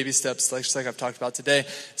with baby steps, just like I've talked about today.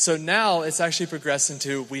 So now it's actually progressed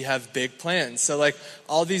into we have big plans. So like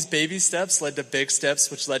all these baby steps led to big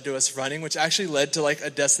steps, which led to us running, which actually led to like a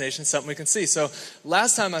destination, something we can see. So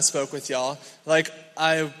last time I spoke with y'all, like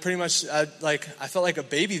I felt like a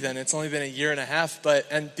baby then. It's only been a year and a half,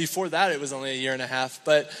 and before that it was only a year and a half.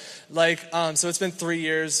 But so it's been 3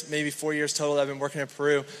 years, maybe 4 years total. I've been working in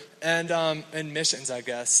Peru. And in missions, I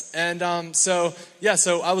guess. And so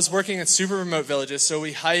I was working in super remote villages. So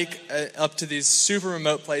we hike up to these super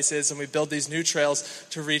remote places, and we build these new trails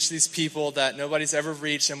to reach these people that nobody's ever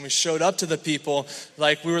reached. And we showed up to the people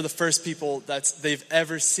like we were the first people that they've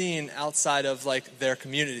ever seen outside of like their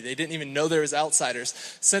community. They didn't even know there was outsiders.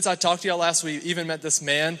 Since I talked to y'all last week, we even met this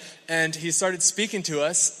man, and he started speaking to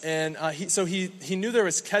us. And he knew there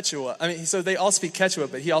was Quechua. I mean, so they all speak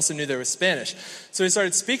Quechua, but he also knew there was Spanish. So he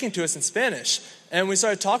started speaking to us in Spanish, and we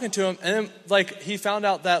started talking to him, and then he found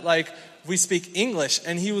out that we speak English,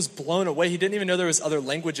 and he was blown away. He didn't even know there was other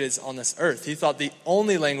languages on this earth. He thought the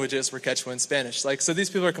only languages were Quechua and Spanish. So these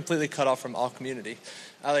people are completely cut off from all community,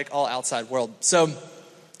 all outside world. So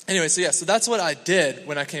anyway, so that's what I did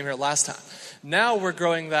when I came here last time. Now we're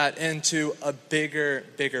growing that into a bigger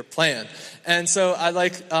plan. And so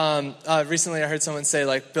I recently I heard someone say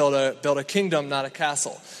build a kingdom, not a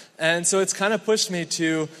castle. And so it's kind of pushed me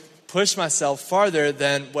to push myself farther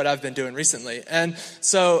than what I've been doing recently. And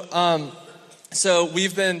so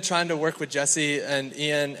we've been trying to work with Jesse and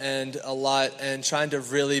Ian and a lot, and trying to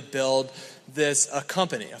really build a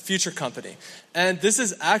future company. And this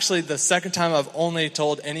is actually the second time I've only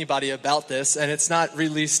told anybody about this, and it's not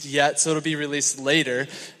released yet, so it'll be released later.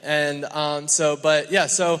 And I'm not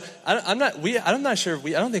sure.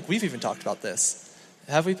 I don't think we've even talked about this.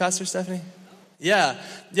 Have we, Pastor Stephanie? Yeah.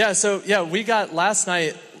 So we got last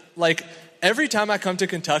night. Every time I come to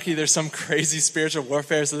Kentucky, there's some crazy spiritual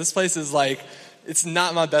warfare. So this place is it's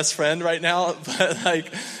not my best friend right now, but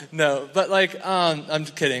no, but I'm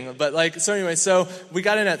kidding. But so we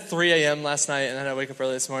got in at 3 a.m. last night, and then I wake up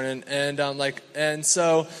early this morning, and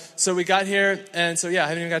so we got here, and I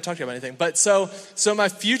haven't even got to talk to you about anything. But so my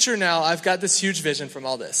future now, I've got this huge vision from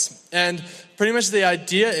all this, and pretty much the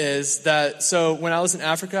idea is that, so when I was in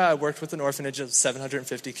Africa, I worked with an orphanage of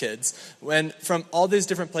 750 kids. When from all these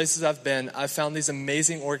different places I've been, I've found these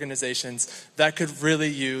amazing organizations that could really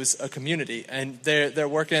use a community. And they're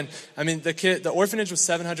working, the orphanage with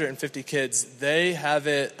 750 kids, they have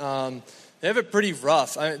it pretty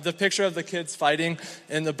rough. The picture of the kids fighting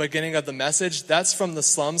in the beginning of the message, that's from the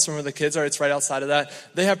slums, from where the kids are. It's right outside of that.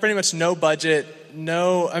 They have pretty much no budget.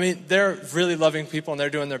 They're really loving people, and they're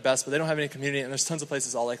doing their best, but they don't have any community, and there's tons of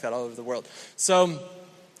places all like that all over the world. So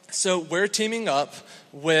we're teaming up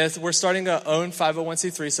we're starting our own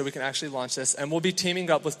 501c3 so we can actually launch this, and we'll be teaming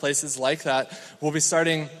up with places like that. We'll be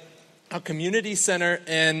starting a community center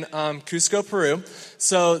in Cusco, Peru.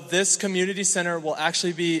 So this community center will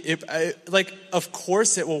actually be, of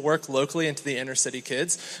course it will work locally into the inner city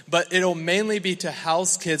kids, but it'll mainly be to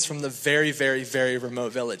house kids from the very, very, very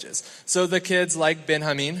remote villages. So the kids like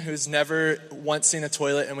Benjamin, who's never once seen a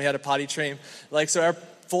toilet, and we had a potty train. So our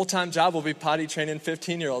full-time job will be potty training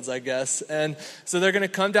 15-year-olds, I guess. And so they're going to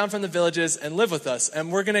come down from the villages and live with us,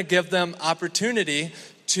 and we're going to give them opportunity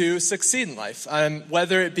to succeed in life,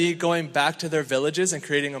 whether it be going back to their villages and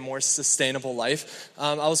creating a more sustainable life.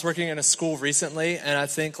 I was working in a school recently, and I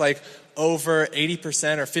think over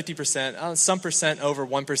 80% or 50%, some percent over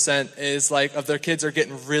 1% is of their kids are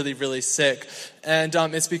getting really, really sick. And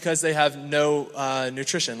it's because they have no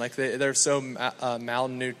nutrition. They're so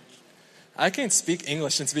malnourished. I can't speak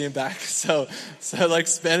English since being back, so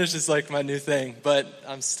Spanish is my new thing, but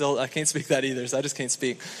I can't speak that either, so I just can't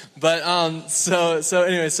speak. But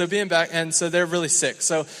so being back, and so they're really sick.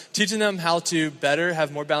 So teaching them how to better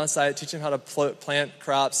have more balanced diet, teaching them how to plant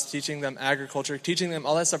crops, teaching them agriculture, teaching them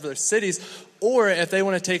all that stuff for their cities, or if they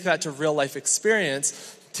want to take that to real life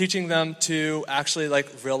experience, teaching them to actually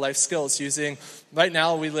real life skills using right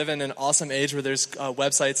now we live in an awesome age where there's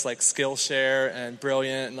websites like Skillshare and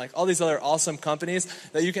Brilliant and like all these other awesome companies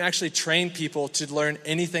that you can actually train people to learn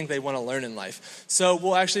anything they want to learn in life. So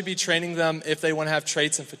we'll actually be training them if they want to have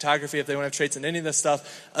traits in photography, if they want to have traits in any of this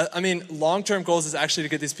stuff. Long-term goals is actually to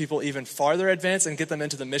get these people even farther advanced and get them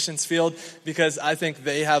into the missions field, because I think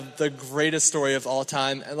they have the greatest story of all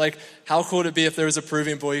time. And like, how cool would it be if there was a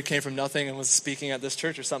Peruvian boy who came from nothing and was speaking at this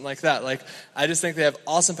church or something like that? Like, I just think they have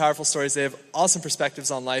awesome, powerful stories. They have awesome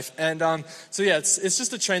perspectives on life. And it's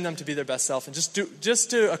just to train them to be their best self and just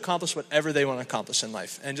to accomplish whatever they want to accomplish in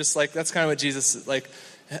life. And just like, that's kind of what Jesus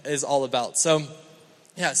is all about. So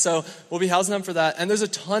we'll be housing them for that. And there's a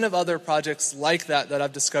ton of other projects like that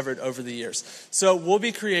I've discovered over the years. So we'll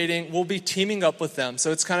be teaming up with them.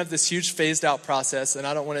 So it's kind of this huge phased out process. And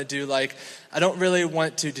I don't want to do I don't really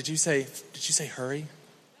want to, did you say hurry?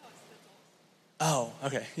 Oh,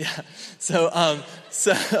 okay. Yeah. So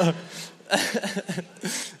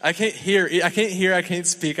I can't hear, I can't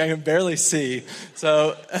speak, I can barely see.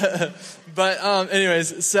 So,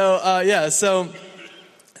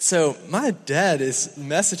 So my dad is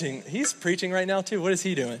messaging. He's preaching right now too. What is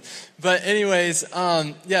he doing? But anyways,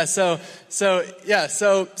 we're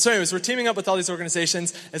teaming up with all these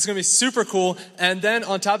organizations. It's going to be super cool. And then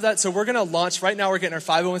on top of that, so we're going to launch, right now we're getting our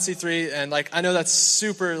 501c3. And I know that's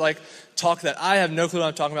super talk that I have no clue what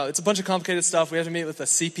I'm talking about. It's a bunch of complicated stuff. We have to meet with a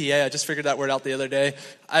CPA. I just figured that word out the other day.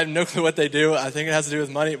 I have no clue what they do. I think it has to do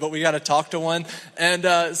with money, but we got to talk to one. And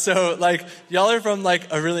y'all are from a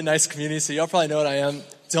really nice community, so y'all probably know what I am.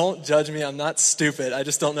 Don't judge me. I'm not stupid. I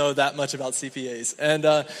just don't know that much about CPAs. And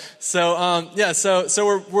so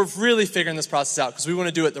we're really figuring this process out because we want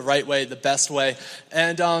to do it the right way, the best way.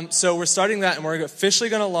 And so we're starting that, and we're officially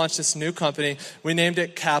going to launch this new company. We named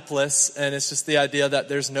it Capless, and it's just the idea that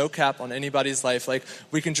there's no cap on anybody's life.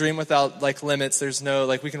 We can dream without limits. There's no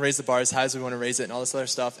we can raise the bar as high as we want to raise it and all this other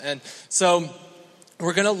stuff. And so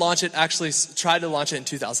we're going to launch it, try to launch it in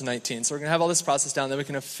 2019. So we're going to have all this process down, then we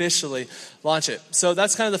can officially launch it. So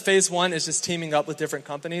that's kind of the phase one, is just teaming up with different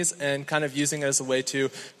companies and kind of using it as a way to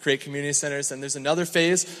create community centers. And there's another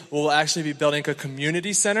phase where we'll actually be building a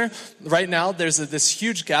community center. Right now, there's this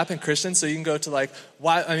huge gap in Christians. So you can go to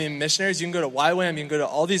missionaries, you can go to YWAM, you can go to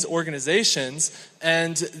all these organizations,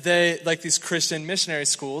 and they these Christian missionary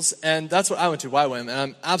schools. And that's what I went to, YWAM, and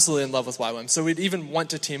I'm absolutely in love with YWAM. So we'd even want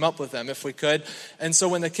to team up with them if we could. And so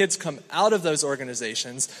when the kids come out of those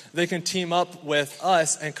organizations, they can team up with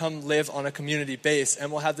us and come live on a community base.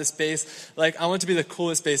 And we'll have this base, I want it to be the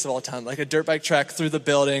coolest base of all time, like a dirt bike track through the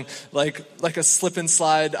building, like a slip and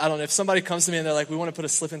slide. I don't know, if somebody comes to me and they're like, we want to put a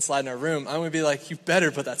slip and slide in our room, I'm going to be like, you better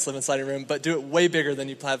put that slip and slide in your room, but do it way bigger than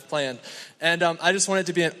you have planned. And I just want it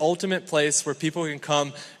to be an ultimate place where people can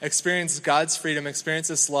come, experience God's freedom, experience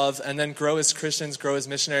this love, and then grow as Christians, grow as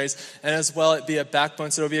missionaries, and as well it be a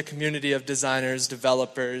backbone, so it'll be a community of designers,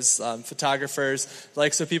 developers, photographers,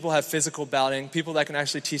 so people have physical bouting, people that can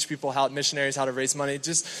actually teach people missionaries how to raise money,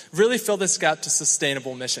 just really fill this gap to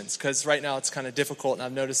sustainable missions, because right now it's kind of difficult, and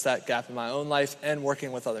I've noticed that gap in my own life and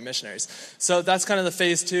working with other missionaries. So that's kind of the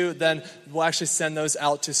phase two. Then we'll actually send those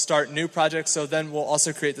out to start new projects. So then we'll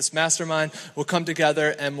also create this mastermind. We'll come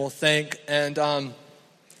together and we'll think, and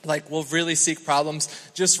we'll really seek problems.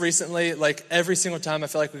 Just recently, every single time I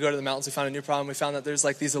feel like we go to the mountains, we found a new problem. We found that there's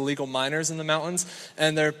these illegal miners in the mountains,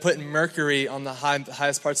 and they're putting mercury on the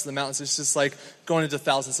highest parts of the mountains. It's just going into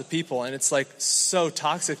thousands of people, and it's so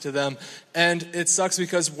toxic to them. And it sucks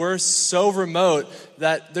because we're so remote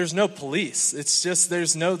that there's no police. It's just,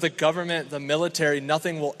 the government, the military,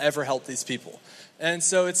 nothing will ever help these people. And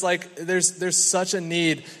so it's there's such a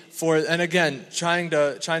need for, and again, trying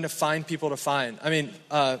to find people to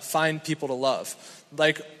find people to love.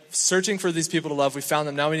 Searching for these people to love, we found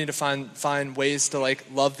them. Now we need to find ways to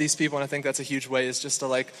love these people, and I think that's a huge way, is just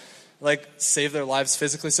to save their lives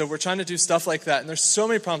physically. So we're trying to do stuff like that, and there's so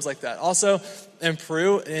many problems like that. Also, in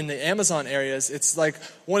Peru, in the Amazon areas, it's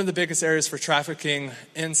one of the biggest areas for trafficking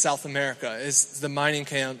in South America is the mining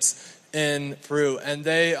camps in Peru, and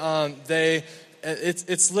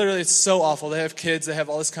it's literally, it's so awful. They have kids, they have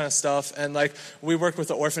all this kind of stuff, and we worked with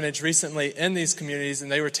the orphanage recently in these communities,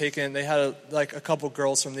 and they had a couple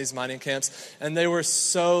girls from these mining camps, and they were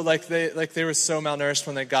so they were so malnourished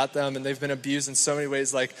when they got them, and they've been abused in so many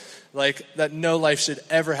ways that no life should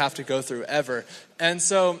ever have to go through, ever. And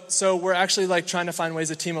so we're actually trying to find ways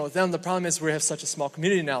to team up with them. The problem is we have such a small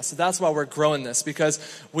community now, so that's why we're growing this, because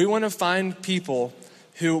we want to find people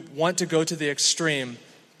who want to go to the extreme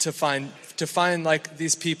to find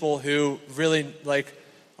these people who really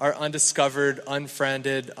are undiscovered,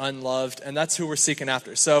 unfriended, unloved, and that's who we're seeking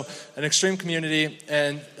after. So an extreme community,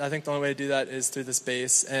 and I think the only way to do that is through this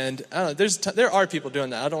base. And I don't know, there are people doing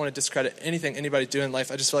that. I don't want to discredit anything anybody's doing in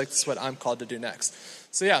life. I just feel like this is what I'm called to do next.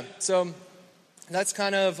 So yeah, so that's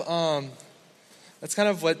kind of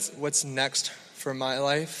what's next for my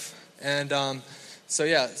life. And so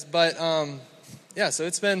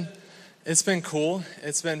it's been cool.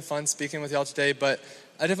 It's been fun speaking with y'all today, but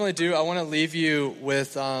I definitely do. I want to leave you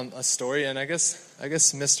with a story, and I guess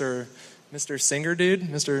Mr. Singer dude,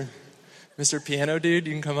 Mr. Piano dude,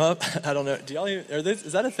 you can come up. I don't know. Do y'all even,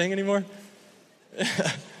 is that a thing anymore?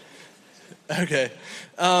 Okay.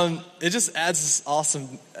 It just adds this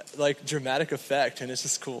awesome, like, dramatic effect, and it's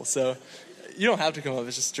just cool. So you don't have to come up.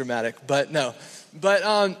 It's just dramatic. But no.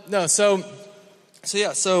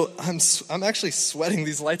 So I'm actually sweating.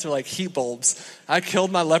 These lights are like heat bulbs. I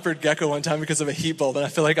killed my leopard gecko one time because of a heat bulb, and I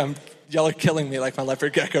feel like y'all are killing me like my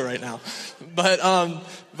leopard gecko right now. But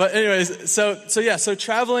anyways, so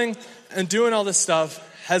traveling and doing all this stuff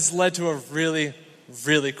has led to a really,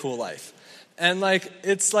 really cool life. And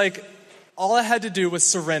it's like all I had to do was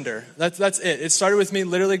surrender. That's it. It started with me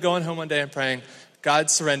literally going home one day and praying,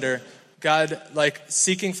 God, surrender. God,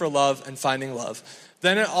 seeking for love and finding love.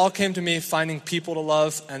 Then it all came to me finding people to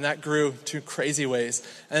love, and that grew to crazy ways.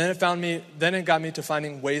 And then it got me to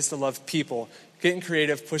finding ways to love people, getting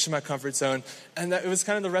creative, pushing my comfort zone. And it was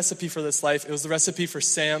kind of the recipe for this life. It was the recipe for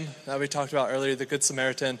Sam that we talked about earlier, the Good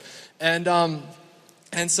Samaritan. And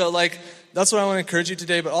so that's what I want to encourage you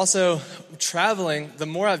today, but also traveling, the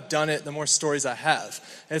more I've done it, the more stories I have.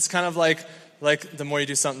 It's kind of like the more you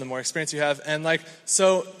do something, the more experience you have. And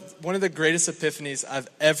so one of the greatest epiphanies I've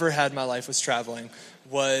ever had in my life was traveling.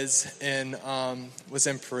 Was in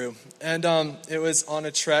Peru. And it was on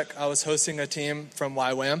a trek. I was hosting a team from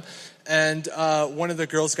YWAM, and one of the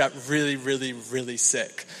girls got really, really, really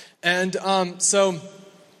sick. And so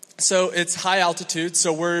it's high altitude,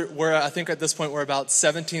 so we're I think at this point we're about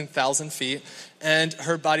 17,000 feet, and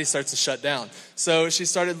her body starts to shut down. So she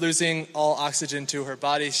started losing all oxygen to her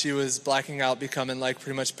body. She was blacking out, becoming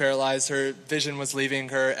pretty much paralyzed. Her vision was leaving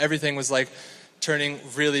her. Everything was turning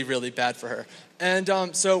really, really bad for her.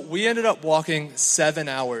 And so we ended up walking 7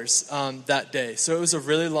 hours that day. So it was a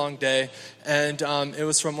really long day, and it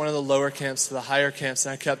was from one of the lower camps to the higher camps.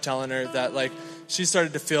 And I kept telling her that she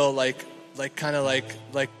started to feel kind of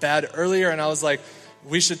bad earlier, and I was like,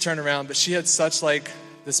 we should turn around. But she had such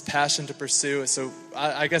this passion to pursue, so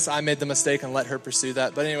I guess I made the mistake and let her pursue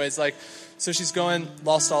that. But anyways, so she's going,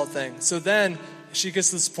 lost all things. So then she gets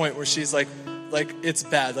to this point where she's it's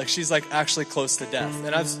bad. She's actually close to death.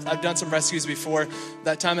 And I've done some rescues before.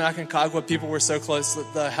 That time in Aconcagua, people were so close.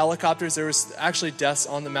 The helicopters, there was actually deaths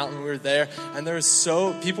on the mountain when we were there. And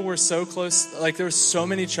people were so close. There were so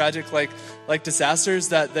many tragic disasters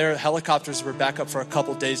that their helicopters were back up for a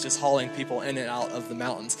couple days just hauling people in and out of the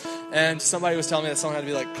mountains. And somebody was telling me that someone had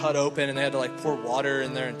to be cut open and they had to pour water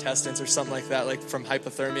in their intestines or something like that, from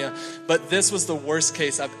hypothermia. But this was the worst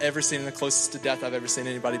case I've ever seen, and the closest to death I've ever seen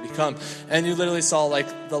anybody become. And you literally saw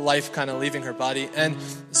the life kind of leaving her body. And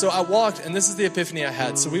so I walked, and this is the epiphany I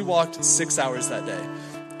had. So we walked 6 hours that day.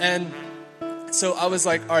 And so I was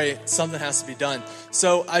like, all right, something has to be done.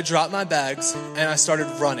 So I dropped my bags and I started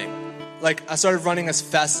running. I started running as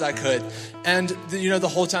fast as I could. And the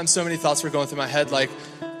whole time so many thoughts were going through my head,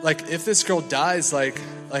 if this girl dies, I'm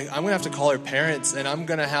gonna have to call her parents, and I'm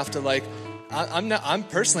gonna have to I'm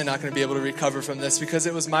personally not going to be able to recover from this because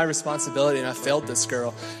it was my responsibility and I failed this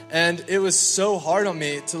girl. And it was so hard on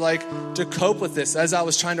me to cope with this as I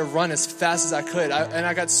was trying to run as fast as I could. And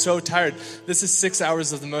I got so tired. This is 6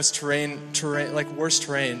 hours of the most worst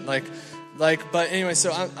terrain. But anyway,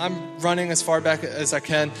 so I'm running as far back as I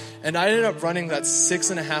can, and I ended up running that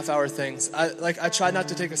 6.5 hour things. I tried not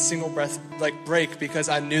to take a single breath break because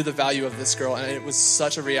I knew the value of this girl, and it was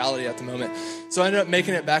such a reality at the moment. So I ended up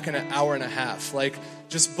making it back in an hour and a half.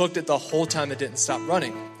 Just booked it the whole time. It didn't stop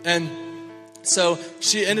running, and so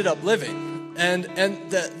she ended up living. And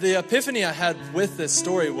the epiphany I had with this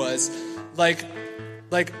story was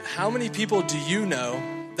how many people do you know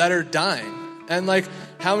that are dying? And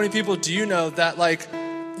how many people do you know that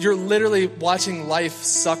you're literally watching life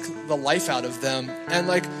suck the life out of them, and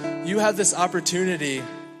you have this opportunity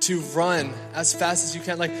to run as fast as you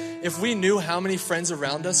can. If we knew how many friends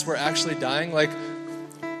around us were actually dying,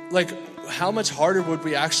 how much harder would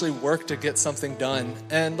we actually work to get something done?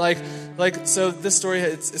 And so this story,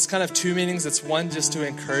 it's kind of two meanings. It's one, just to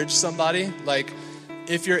encourage somebody.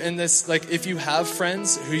 If you're in this, if you have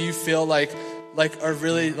friends who you feel are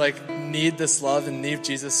really need this love and need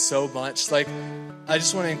Jesus so much, I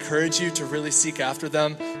just want to encourage you to really seek after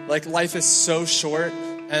them. Life is so short,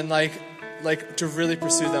 and like to really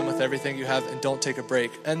pursue them with everything you have and don't take a break.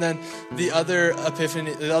 And then the other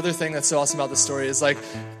epiphany, the other thing that's so awesome about the story is like,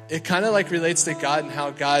 it kind of like relates to God and how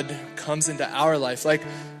God comes into our life. Like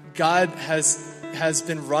God has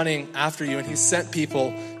been running after you, and he sent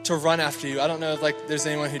people to run after you. I don't know if like there's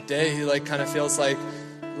anyone who like kind of feels like,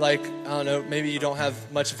 I don't know, maybe you don't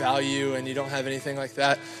have much value and you don't have anything like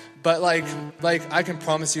that. But like I can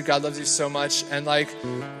promise you, God loves you so much. And like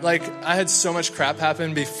I had so much crap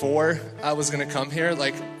happen before I was gonna come here,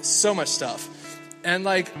 like so much stuff. And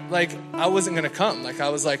like I wasn't gonna come. Like I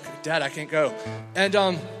was like, Dad, I can't go. And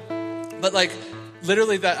but like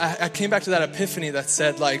literally that I came back to that epiphany that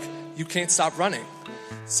said like, you can't stop running.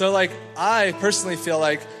 So like I personally feel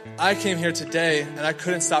like I came here today and I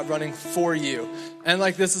couldn't stop running for you. And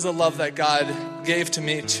like this is a love that God gave to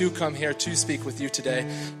me to come here to speak with you today.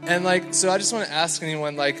 And like, so I just want to ask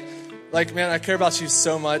anyone like man, I care about you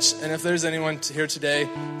so much. And if there's anyone here today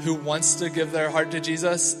who wants to give their heart to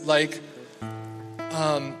Jesus, like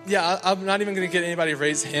I'm not even going to get anybody to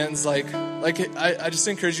raise hands. I just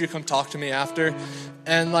encourage you to come talk to me after.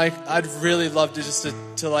 And like, I'd really love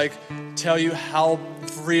to like tell you how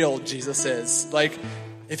real Jesus is. Like,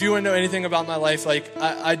 if you want to know anything about my life, like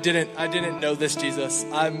I didn't know this Jesus.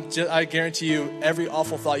 I guarantee you every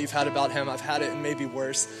awful thought you've had about him, I've had it and maybe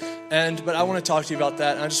worse. But I want to talk to you about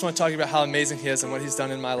that. And I just want to talk to you about how amazing he is and what he's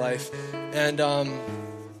done in my life. And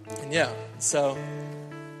yeah, so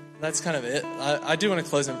that's kind of it. I do want to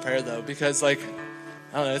close in prayer though, because like,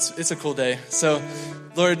 I don't know, it's a cool day. So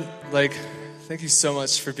Lord, like, thank you so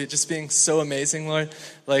much for just being so amazing, Lord.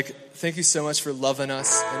 Like, thank you so much for loving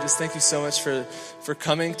us. And just thank you so much for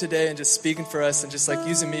coming today and just speaking for us and just like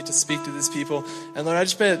using me to speak to these people. And Lord, I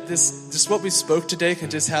just pray that just what we spoke today can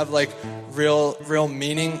just have like real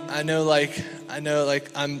meaning. I know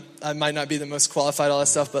I might not be the most qualified, all that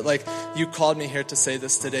stuff, but like you called me here to say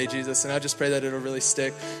this today, Jesus. And I just pray that it'll really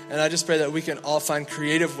stick. And I just pray that we can all find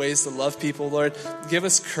creative ways to love people, Lord. Give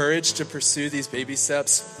us courage to pursue these baby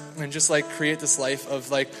steps and just like create this life of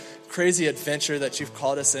like crazy adventure that you've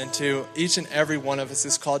called us into. Each and every one of us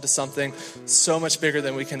is called to something so much bigger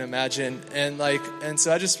than we can imagine. And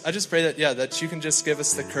so I just pray that, that you can just give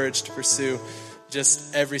us the courage to pursue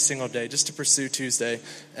just every single day, just to pursue Tuesday.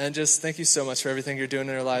 And just thank you so much for everything you're doing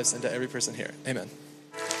in our lives and to every person here. Amen.